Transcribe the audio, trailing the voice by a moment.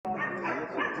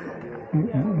We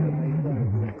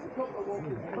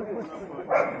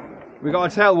got our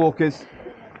tail walkers.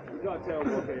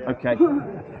 Okay.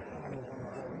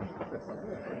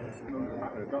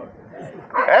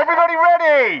 Everybody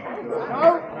ready?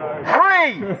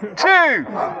 3, 2,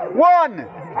 1,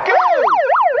 go!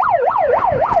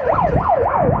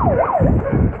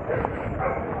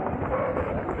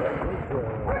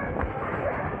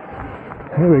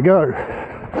 Here we go.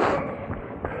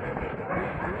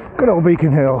 Good old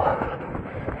Beacon Hill.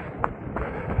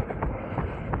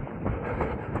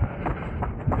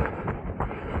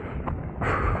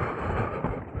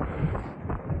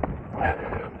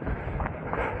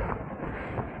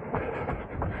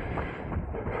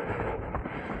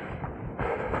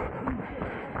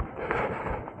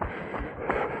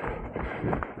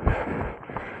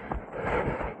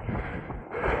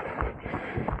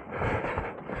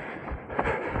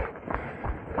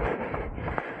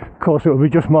 Of course, it would be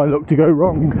just my luck to go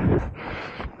wrong.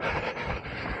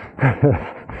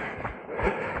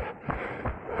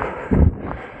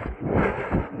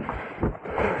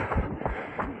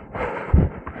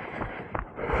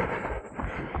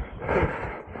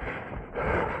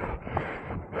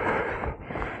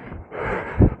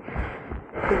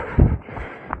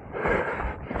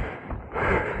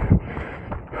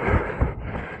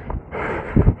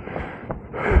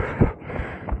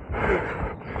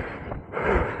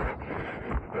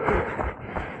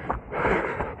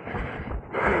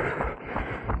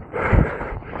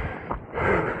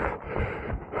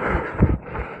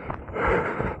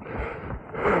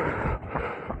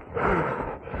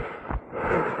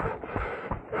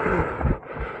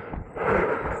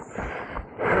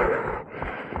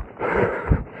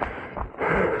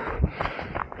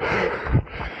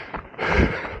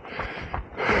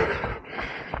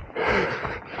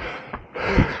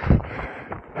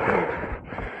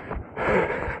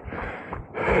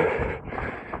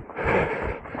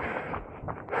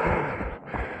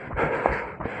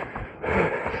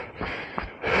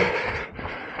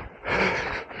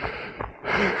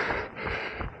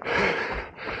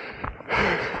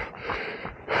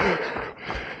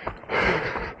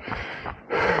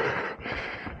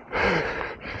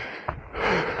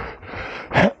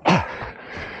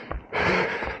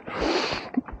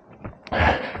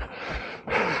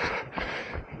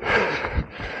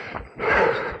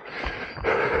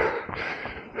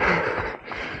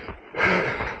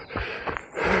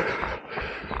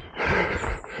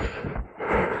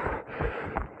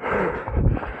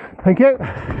 Thank you.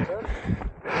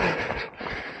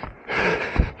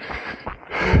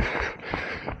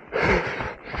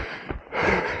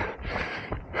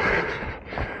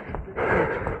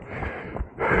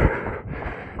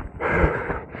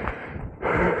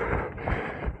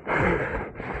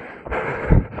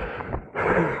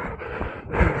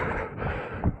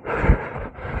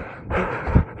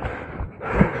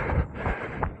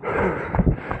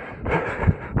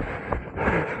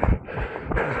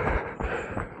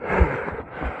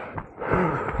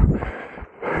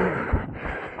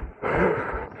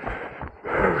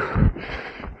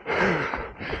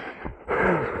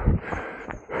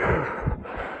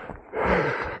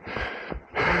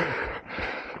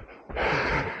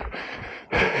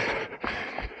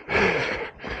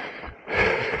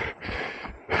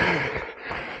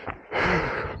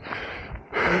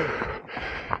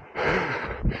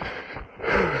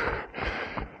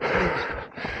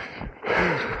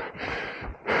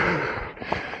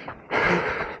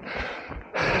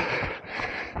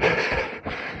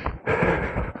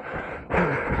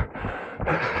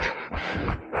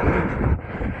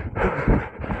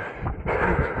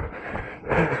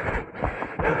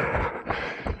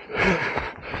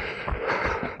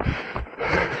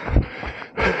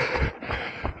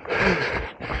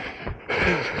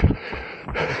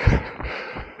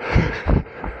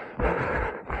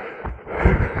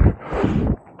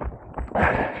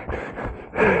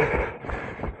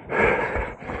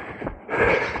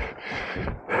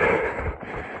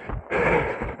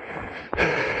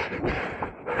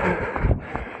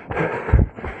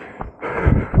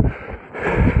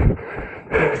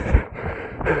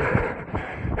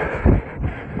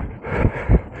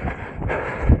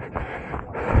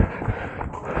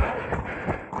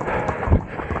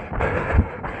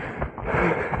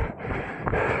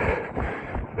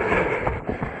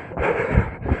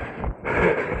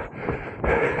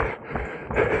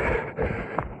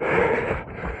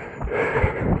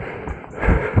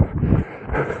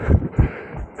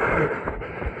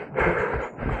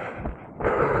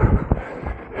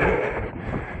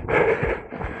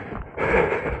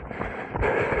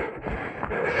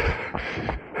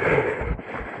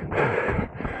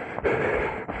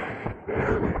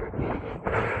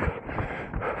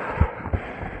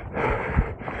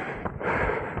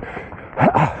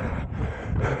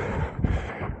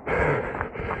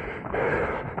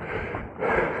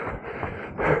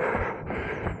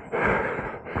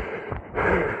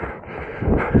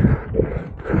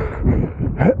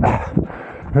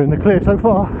 We're in the clear so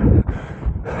far.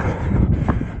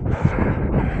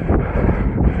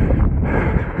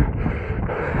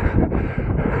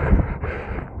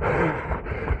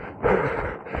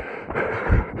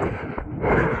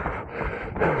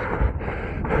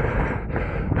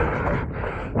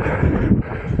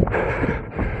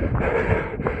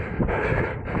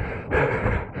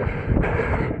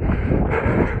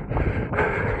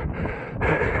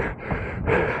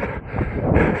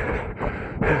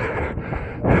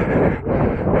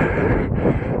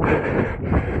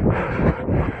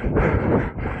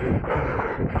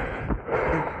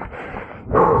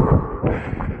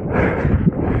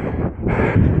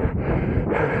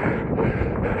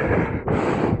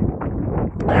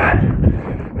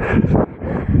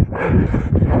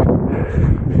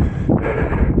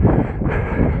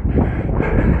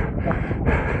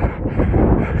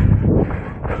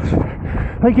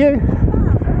 Thank you.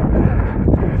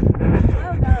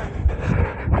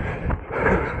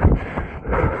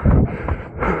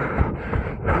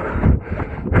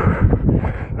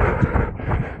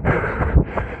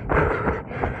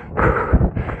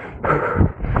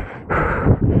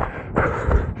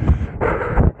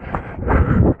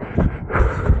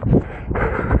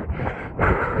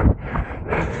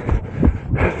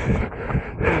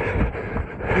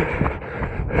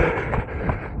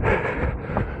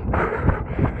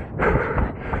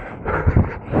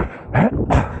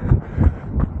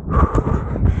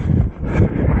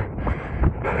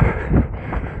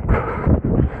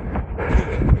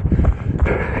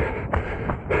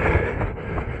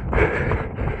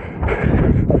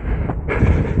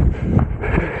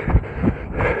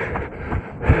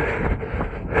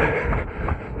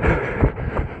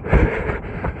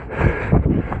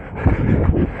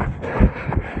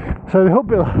 So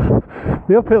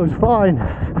the uphill is fine.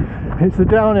 It's the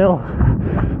downhill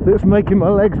that's making my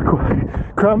legs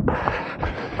cramp.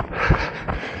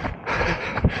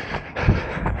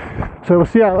 So we'll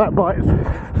see how that bites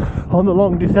on the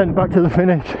long descent back to the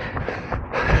finish.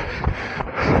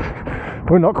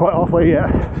 We're not quite halfway yet.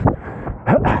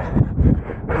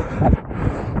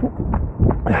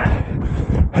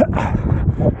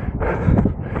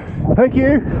 Thank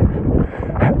you.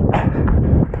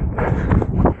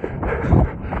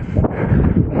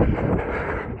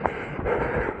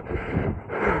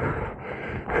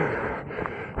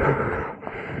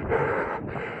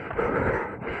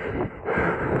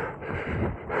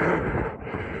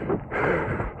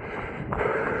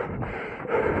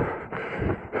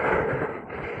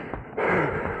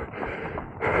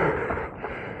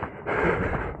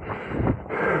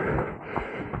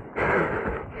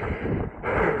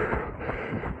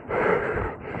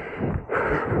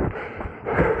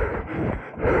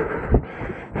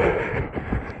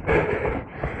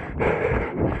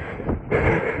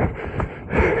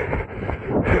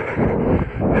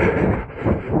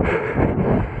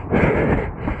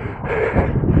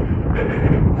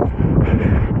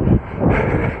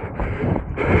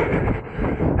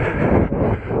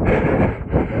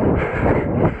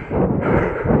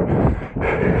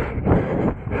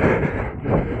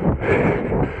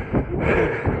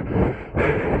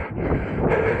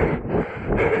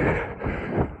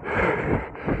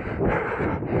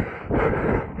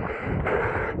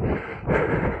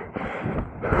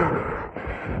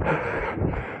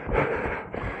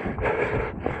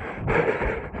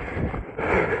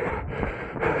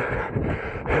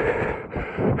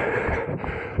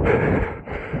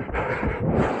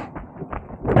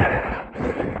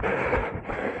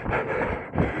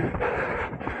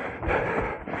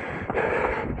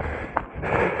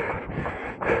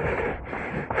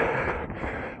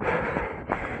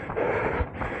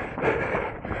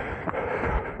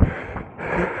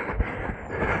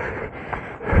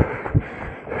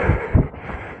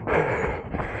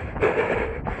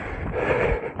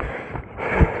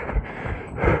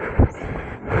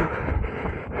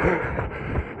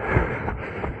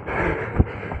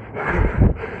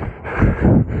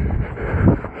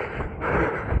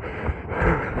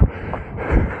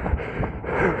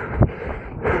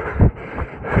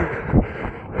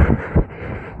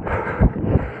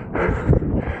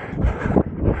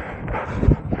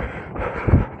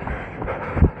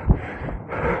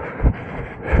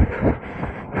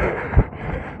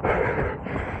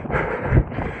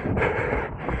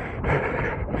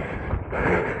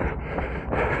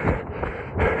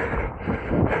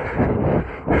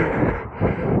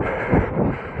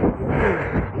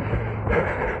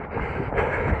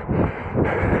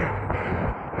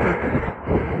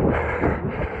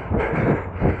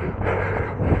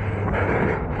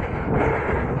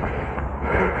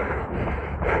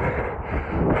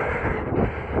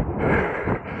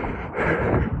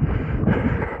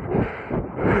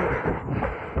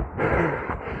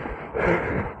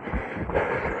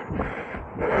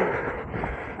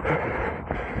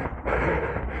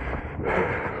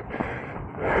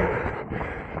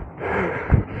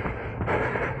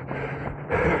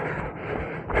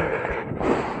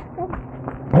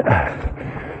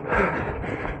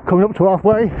 coming up to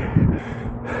halfway.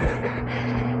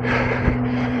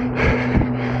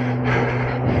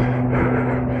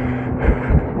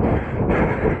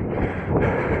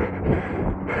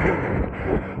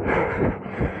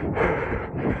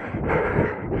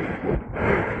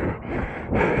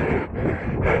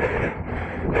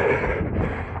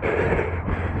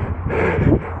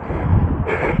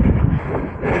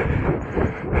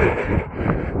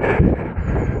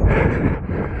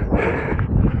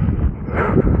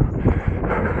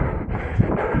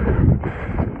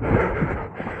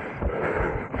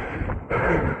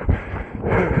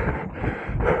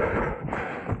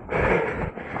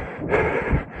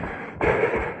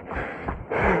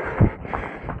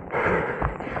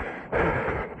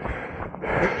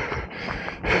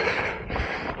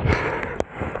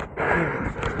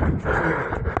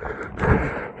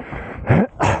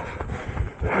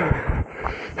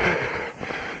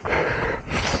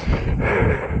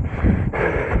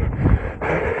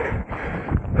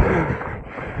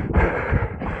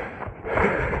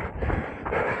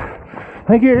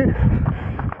 Thank you.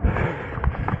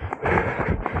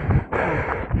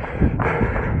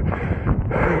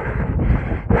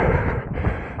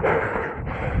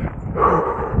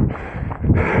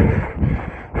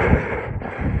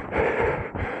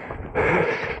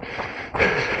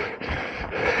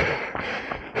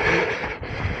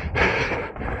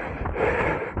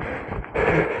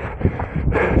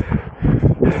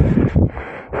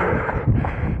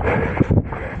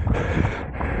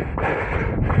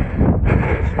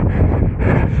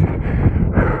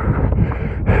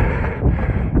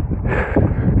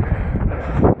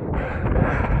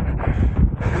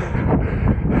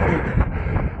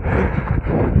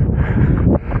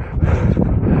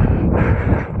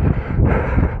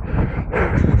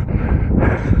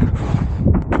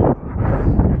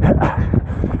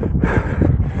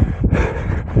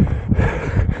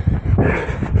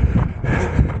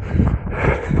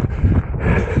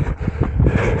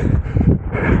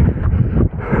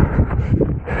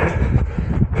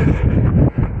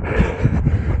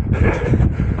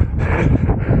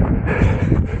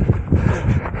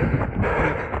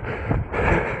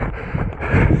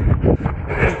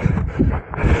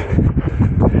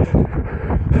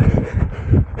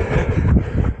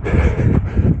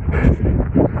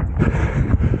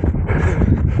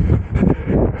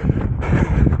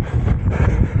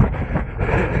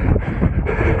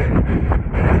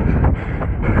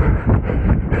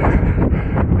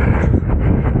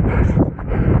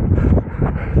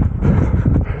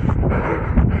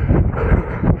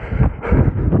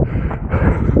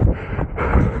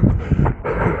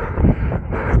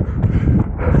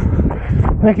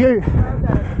 Thank you.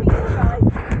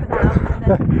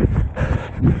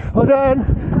 Well done.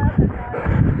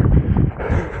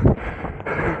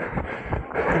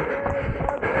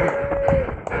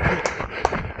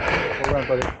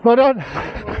 Well done.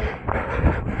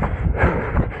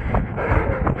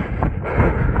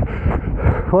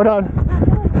 Well done.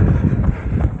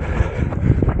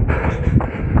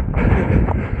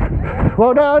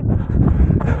 Well done.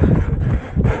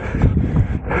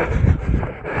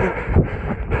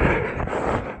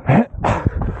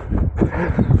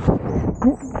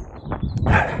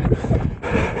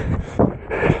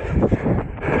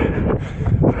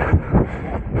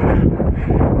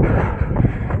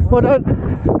 Well done.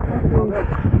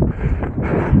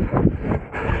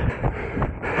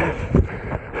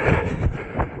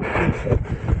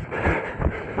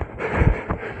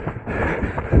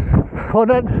 Well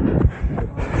done.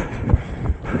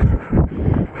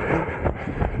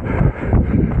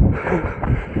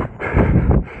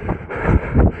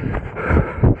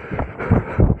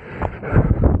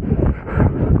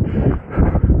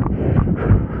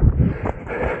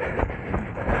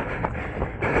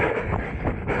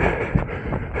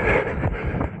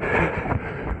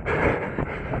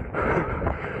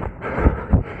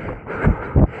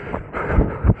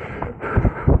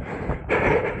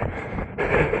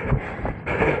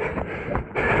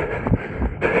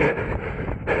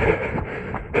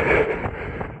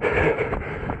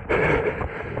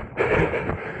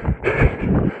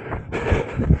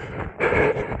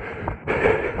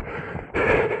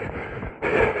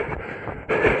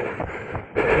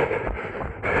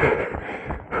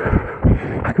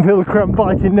 I can feel the cramp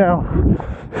biting now.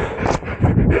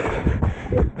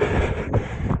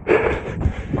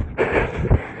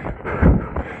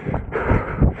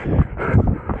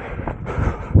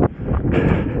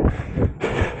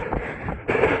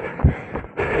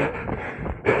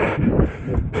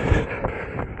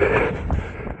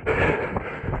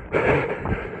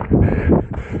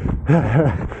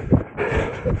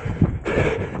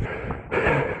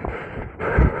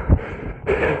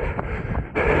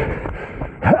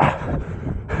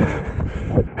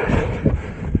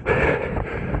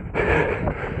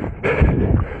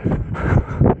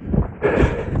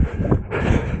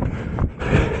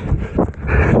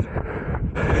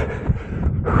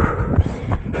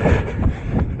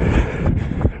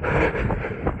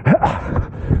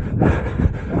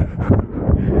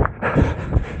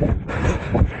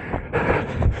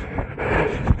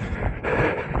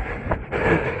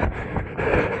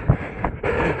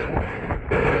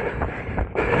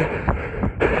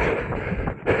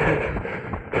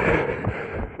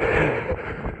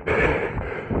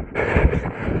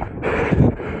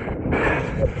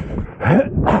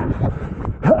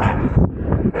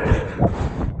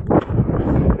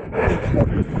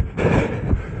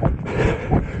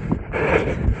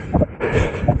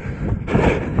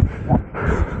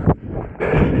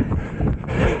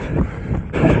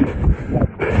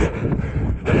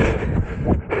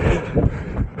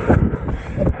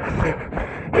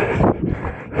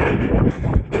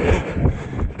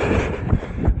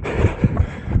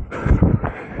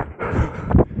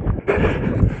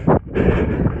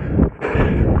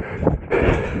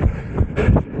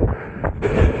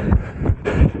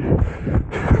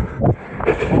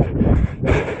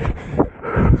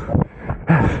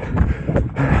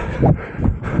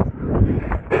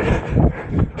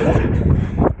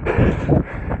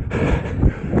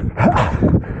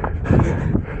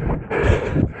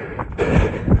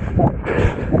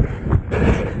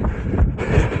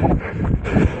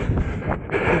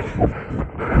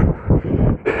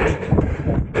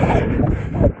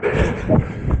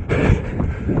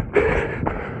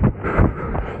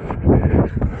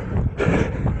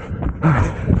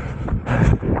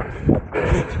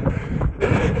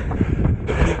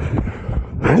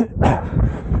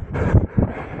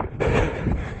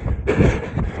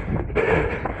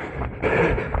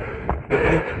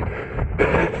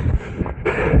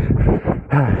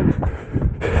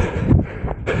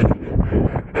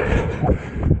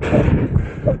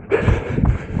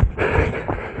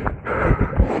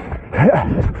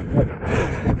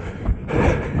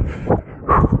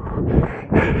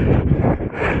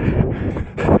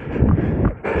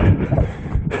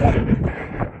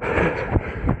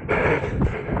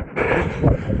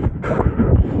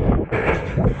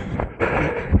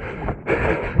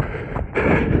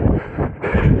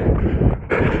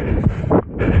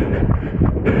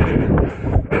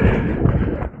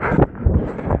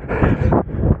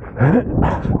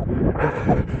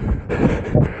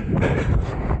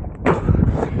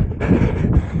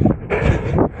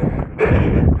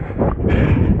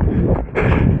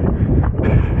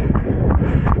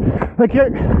 Thank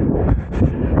you.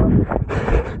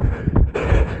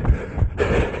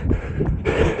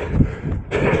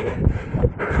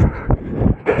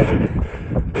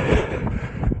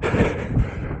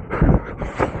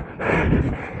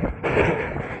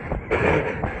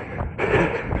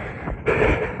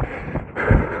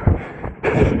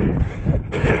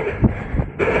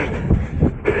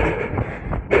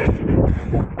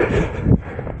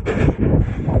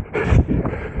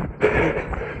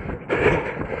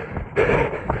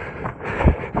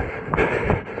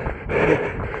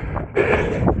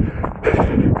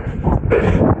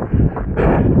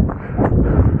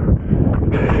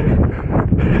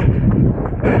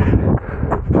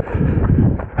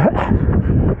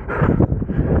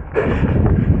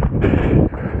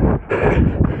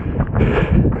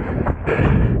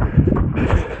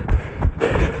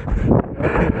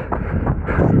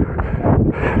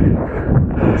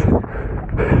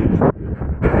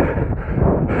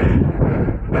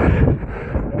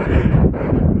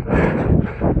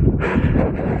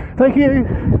 Thank you.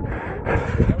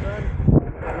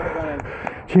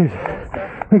 Cheers.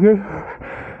 Thank you.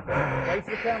 Face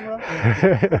the camera.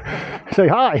 Say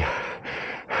hi.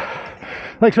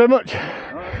 Thanks very much. Oh,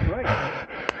 that's great.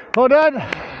 Hold on.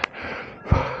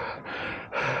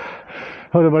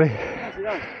 Hold on, buddy. How's it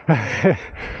going?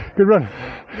 Good run.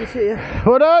 Good to see you.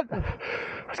 Hold on.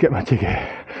 Let's get my ticket.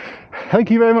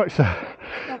 Thank you very much, sir.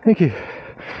 Thank you.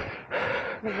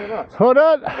 Thank you very much. Hold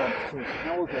on.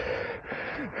 How was it?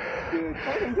 Good.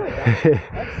 I enjoyed that.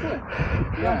 Excellent.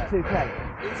 Yeah. 2K.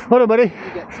 Hold on, buddy. You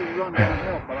get to run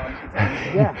downhill for like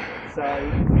 10. Yeah. So.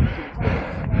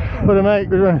 Hold on, mate.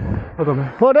 Good run. Hold on,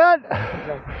 mate. Hold on.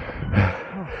 Okay.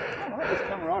 Oh, I like this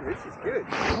camaraderie. This is good.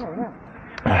 Oh, yeah.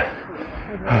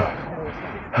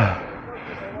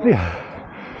 Yeah.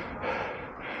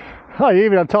 Oh, you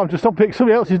even had time to stop pick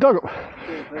somebody else's dog up.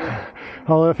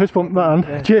 I'll fist bump that hand.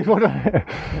 Yeah. Cheers, well done.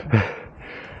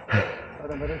 Well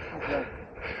done, buddy.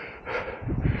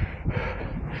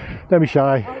 Don't be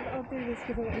shy. I'll do this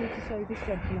because I want you to show this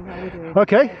gentleman how we do it.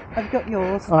 Okay. I've got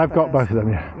yours. I've first. got both of them,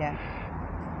 yeah. Yeah.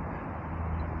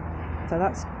 So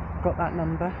that's got that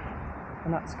number,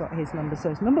 and that's got his number. So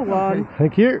it's number one.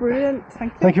 Thank you. Brilliant.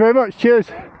 Thank you. Thank you very much. Cheers.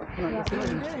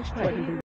 Yeah.